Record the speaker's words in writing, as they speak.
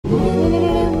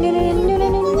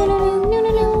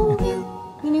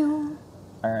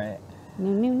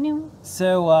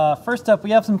first up,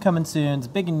 we have some coming soon. It's a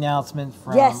big announcement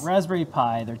from Raspberry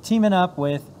Pi. They're teaming up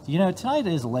with, tonight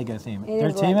is Lego theme.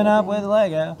 They're teaming up with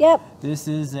Lego. Yep. This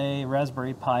is a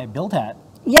Raspberry Pi build hat.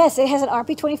 Yes, it has an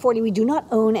RP2040. We do not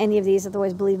own any of these.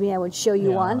 Otherwise, believe me, I would show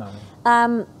you one.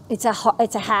 It's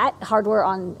a hat, hardware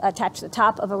attached to the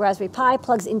top of a Raspberry Pi,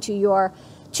 plugs into your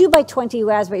 2x20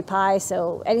 Raspberry Pi.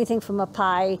 So anything from a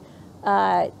Pi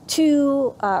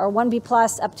 2 or 1B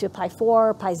plus up to a Pi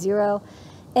 4, Pi 0.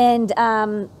 And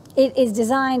it is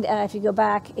designed, if you go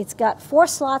back, it's got 4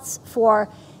 slots for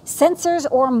sensors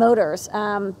or motors.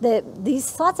 These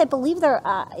slots, I believe they're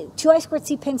 2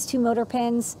 I2C pins, 2 motor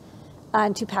pins,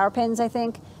 and 2 power pins, I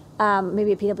think.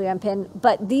 Maybe a PWM pin.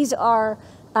 But these are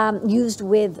used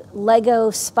with Lego,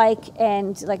 Spike,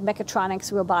 and like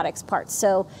mechatronics, robotics parts.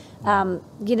 So,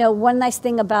 one nice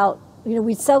thing about,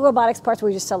 we sell robotics parts where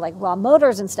we just sell like raw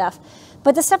motors and stuff.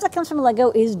 But the stuff that comes from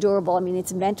Lego is durable. I mean,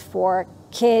 it's meant for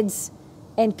kids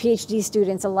and PhD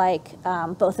students alike,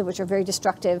 both of which are very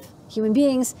destructive human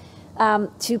beings,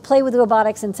 to play with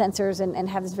robotics and sensors and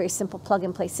have this very simple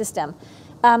plug-and-play system.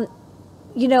 That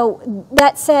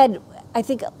said, I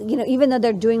think, even though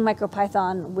they're doing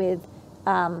MicroPython with,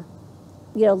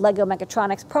 Lego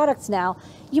Mechatronics products now,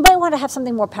 you might want to have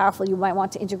something more powerful. You might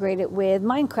want to integrate it with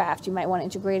Minecraft. You might want to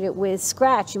integrate it with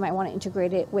Scratch. You might want to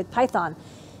integrate it with Python.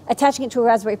 Attaching it to a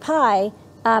Raspberry Pi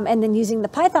and then using the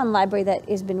Python library that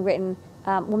has been written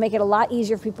will make it a lot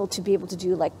easier for people to be able to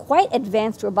do like quite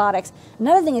advanced robotics.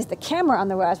 Another thing is the camera on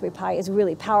the Raspberry Pi is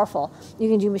really powerful. You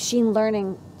can do machine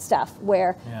learning stuff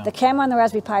where the camera on the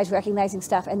Raspberry Pi is recognizing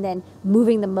stuff and then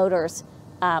moving the motors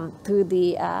through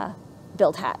the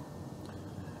build hat.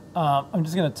 I'm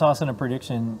just going to toss in a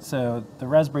prediction. So the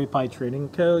Raspberry Pi Trading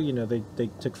Co., they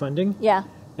took funding. Yeah.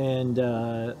 And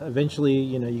eventually,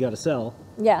 you got to sell.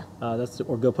 Yeah.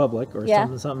 Or go public or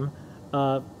something.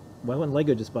 Why wouldn't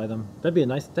Lego just buy them? That'd be a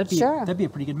nice. That'd be a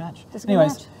pretty good match.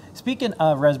 Anyways, speaking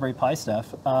of Raspberry Pi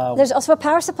stuff, there's also a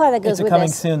power supply that goes with this. It's coming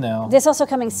soon, though. This also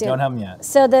coming soon. Don't have them yet.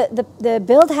 So the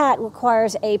build hat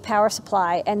requires a power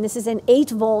supply, and this is an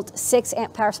 8-volt,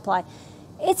 6-amp power supply.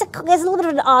 It's a little bit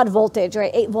of an odd voltage,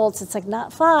 right? 8 volts. It's like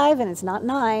not 5 and it's not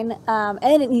 9,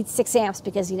 and it needs 6 amps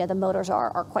because the motors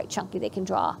are quite chunky. They can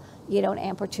draw an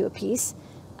amp or 2 apiece.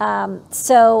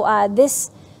 So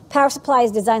this power supply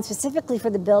is designed specifically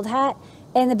for the build hat,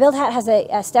 and the build hat has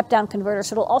a step-down converter,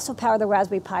 so it'll also power the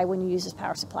Raspberry Pi when you use this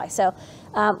power supply. So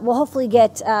we'll hopefully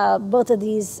get both of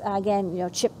these, again,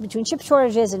 between chip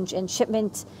shortages and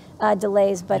shipment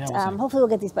delays, but hopefully we'll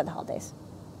get these by the holidays.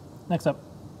 Next up.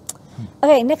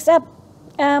 Okay, next up,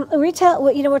 retail.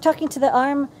 We're talking to the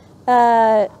ARM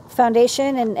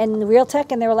Foundation and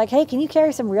Realtek, and they were like, "Hey, can you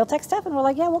carry some Realtek stuff?" And we're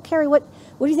like, "Yeah, we'll carry. What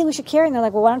do you think we should carry?" And they're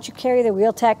like, "Well, why don't you carry the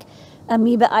Realtek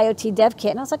Amoeba IoT dev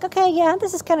kit?" And I was like, "Okay, yeah,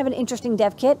 this is kind of an interesting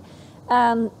dev kit."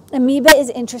 Amoeba is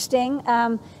interesting.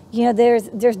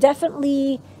 There's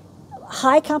definitely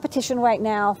high competition right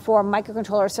now for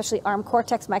microcontrollers, especially ARM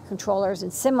Cortex microcontrollers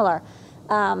and similar,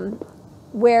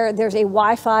 where there's a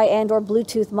Wi-Fi and or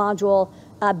Bluetooth module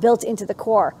built into the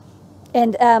core.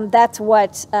 And that's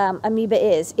what Amoeba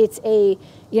is. It's the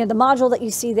module that you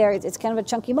see there, it's kind of a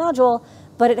chunky module,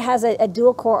 but it has a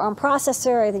dual core ARM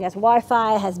processor. I think it has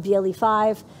Wi-Fi, it has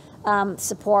BLE5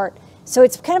 support. So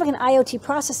it's kind of like an IoT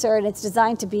processor, and it's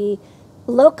designed to be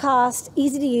low cost,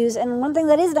 easy to use. And one thing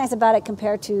that is nice about it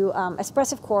compared to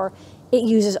Espressif Core, it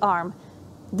uses ARM.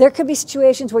 There could be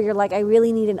situations where you're like, I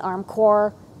really need an ARM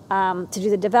core to do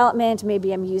the development.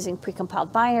 Maybe I'm using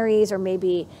precompiled binaries, or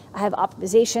maybe I have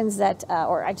optimizations that,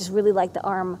 or I just really like the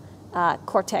ARM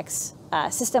Cortex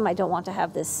system. I don't want to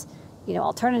have this,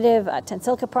 alternative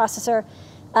Tensilica processor.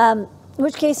 In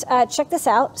which case, check this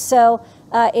out. So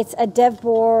it's a dev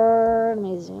board. Let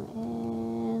me zoom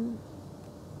in.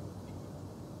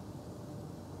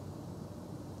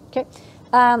 Okay.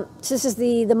 So this is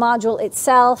the module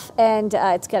itself, and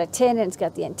it's got a tin, and it's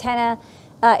got the antenna.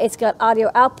 It's got audio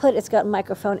output, it's got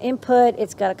microphone input,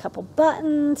 it's got a couple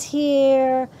buttons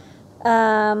here.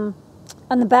 On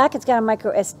the back, it's got a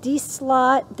micro SD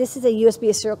slot. This is a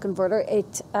USB serial converter.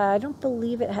 I don't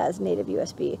believe it has native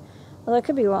USB, although I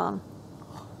could be wrong.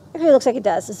 Actually, it looks like it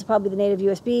does. This is probably the native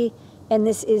USB, and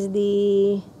this is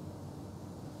the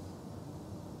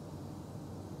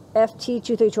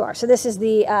FT232R. So this is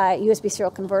the USB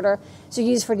serial converter, so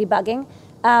used for debugging.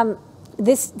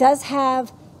 This does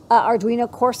have Arduino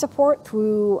core support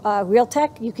through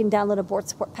Realtek. You can download a board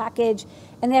support package,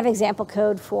 and they have example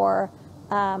code for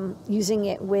using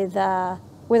it with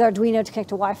Arduino to connect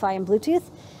to Wi-Fi and Bluetooth.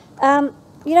 I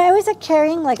always like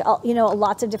carrying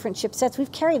lots of different chipsets.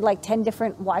 We've carried like 10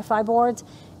 different Wi-Fi boards,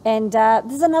 And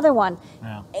this is another one.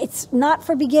 Yeah. It's not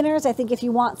for beginners. I think if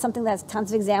you want something that has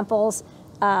tons of examples,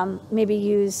 maybe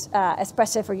use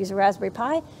Espressif or use a Raspberry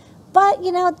Pi. But,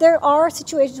 you know, there are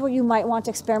situations where you might want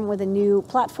to experiment with a new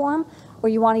platform, or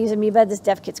you want to use Amoeba. This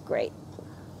dev kit's great.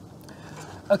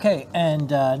 Okay, and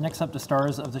next up, the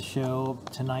stars of the show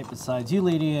tonight, besides you,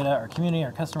 Lydia, our community,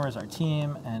 our customers, our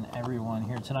team, and everyone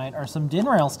here tonight, are some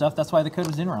DinRail stuff. That's why the code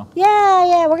was DinRail.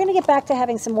 Yeah, we're going to get back to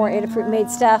having some more Adafruit made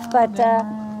stuff, but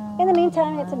in the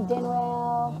meantime, it's some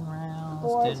DinRail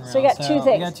boards. So we got two things.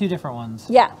 We got two different ones.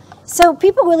 Yeah. So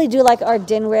people really do like our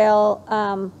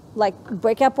DinRail like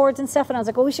breakout boards and stuff, and I was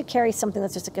like, well, we should carry something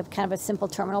that's just like a kind of a simple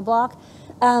terminal block.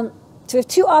 So we have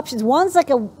two options. One's like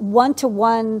a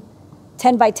 1-to-1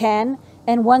 10 by 10,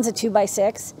 and one's a 2 by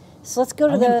 6. So let's go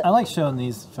to I like showing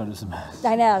these photos.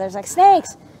 I know, there's like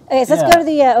snakes. Okay, so let's go to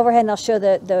the overhead, and I'll show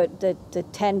the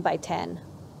 10 by 10,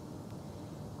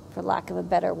 for lack of a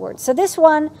better word. So this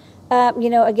one, you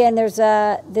know, again,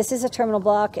 this is a terminal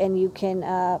block, and you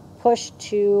can push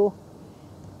to,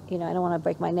 you know, I don't want to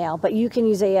break my nail, but you can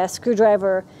use a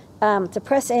screwdriver to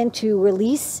press in to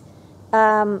release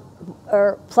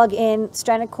or plug in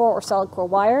stranded core or solid core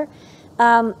wire.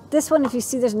 This one, if you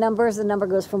see there's numbers, the number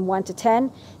goes from 1 to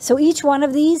 10. So each one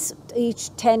of these,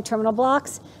 each 10 terminal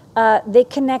blocks, they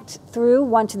connect through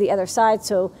one to the other side.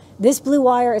 So this blue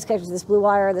wire is connected to this blue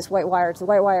wire, this white wire to the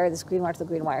white wire, this green wire to the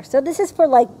green wire. So this is for,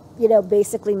 like, you know,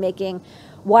 basically making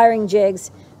wiring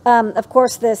jigs. Of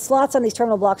course, the slots on these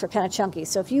terminal blocks are kind of chunky.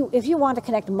 So if you want to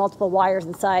connect multiple wires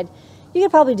inside, you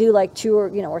could probably do like 2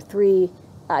 or 3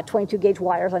 22 gauge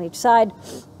wires on each side,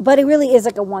 but it really is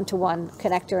like a 1-to-1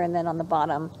 connector, and then on the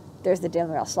bottom there's the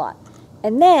DinRail slot.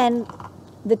 And then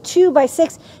the 2 by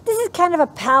 6, this is kind of a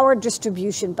power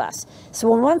distribution bus. So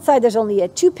on one side there's only a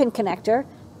 2-pin connector,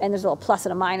 and there's a little plus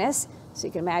and a minus, so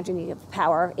you can imagine you have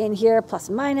power in here, plus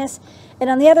and minus. And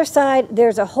on the other side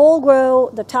there's a whole row,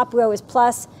 the top row is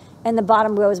plus and the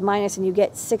bottom row is minus, and you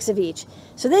get 6 of each.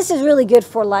 So this is really good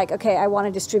for, like, okay, I want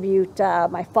to distribute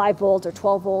my 5 volt or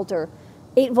 12 volt or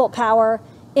 8 volt power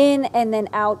in and then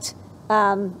out.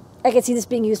 I can see this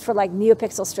being used for like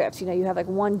NeoPixel strips. You know, you have like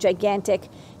one gigantic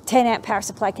 10 amp power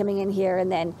supply coming in here, and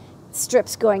then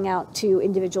strips going out to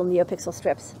individual NeoPixel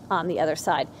strips on the other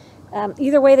side.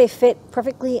 Either way, they fit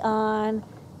perfectly on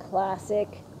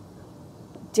classic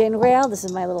DinRail. This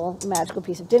is my little magical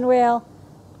piece of DinRail.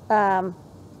 And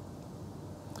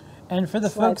for the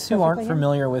folks who aren't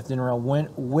familiar with DinRail,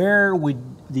 where would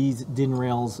these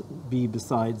DinRails be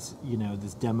besides, you know,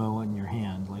 this demo in your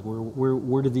hand? Like,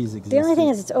 where do these exist? The only thing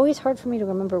is, it's always hard for me to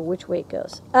remember which way it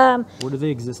goes. Where do they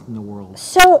exist in the world?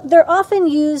 So they're often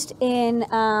used in,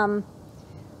 well,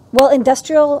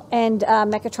 industrial and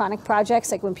mechatronic projects,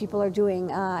 like when people are doing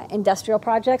industrial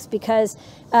projects, because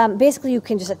basically you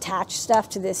can just attach stuff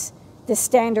to this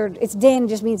standard. It's DIN,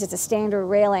 just means it's a standard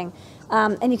railing.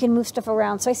 And you can move stuff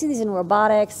around. So I see these in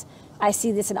robotics. I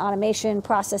see this in automation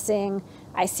processing.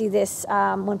 I see this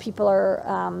when people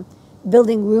are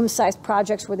building room-sized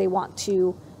projects where they want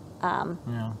to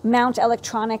mount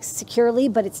electronics securely,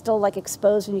 but it's still like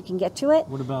exposed when you can get to it.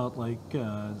 What about like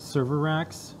server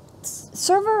racks?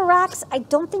 Server racks, I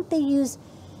don't think they use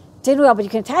DinRail, but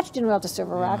you can attach DinRail to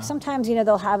server racks. Sometimes, you know,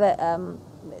 they'll have a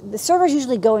the servers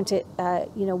usually go into,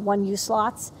 you know, 1U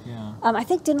slots. Yeah. I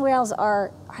think DinRails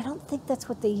are, I don't think that's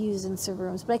what they use in server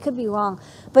rooms, but I could be wrong.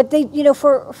 But they, you know,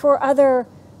 for other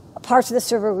parts of the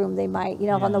server room, they might, you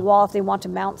know, on the wall if they want to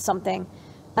mount something.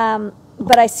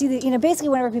 But I see that, you know, basically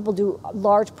whenever people do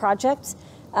large projects,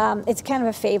 it's kind of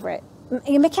a favorite.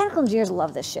 Mechanical engineers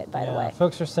love this shit, by the way.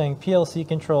 Folks are saying PLC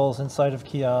controls inside of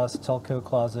kiosks, telco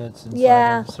closets,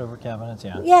 inside of server cabinets.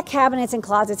 Yeah, cabinets and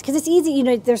closets, because it's easy. You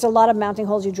know, there's a lot of mounting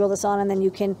holes. You drill this on, and then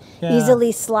you can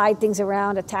easily slide things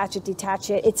around, attach it, detach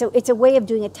it. It's a way of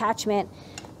doing attachment,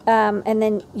 and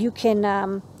then you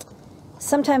can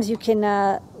sometimes you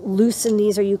can loosen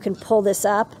these, or you can pull this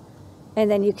up,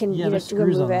 and then you can there's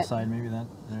screws remove on the it. side. Maybe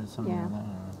there's something like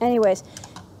that. Anyways.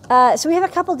 So we have a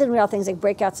couple DinRail things like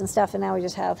breakouts and stuff, and now we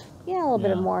just have a little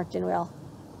bit of more DinRail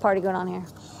party going on here.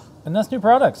 And that's new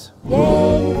products.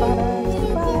 Yay, new products.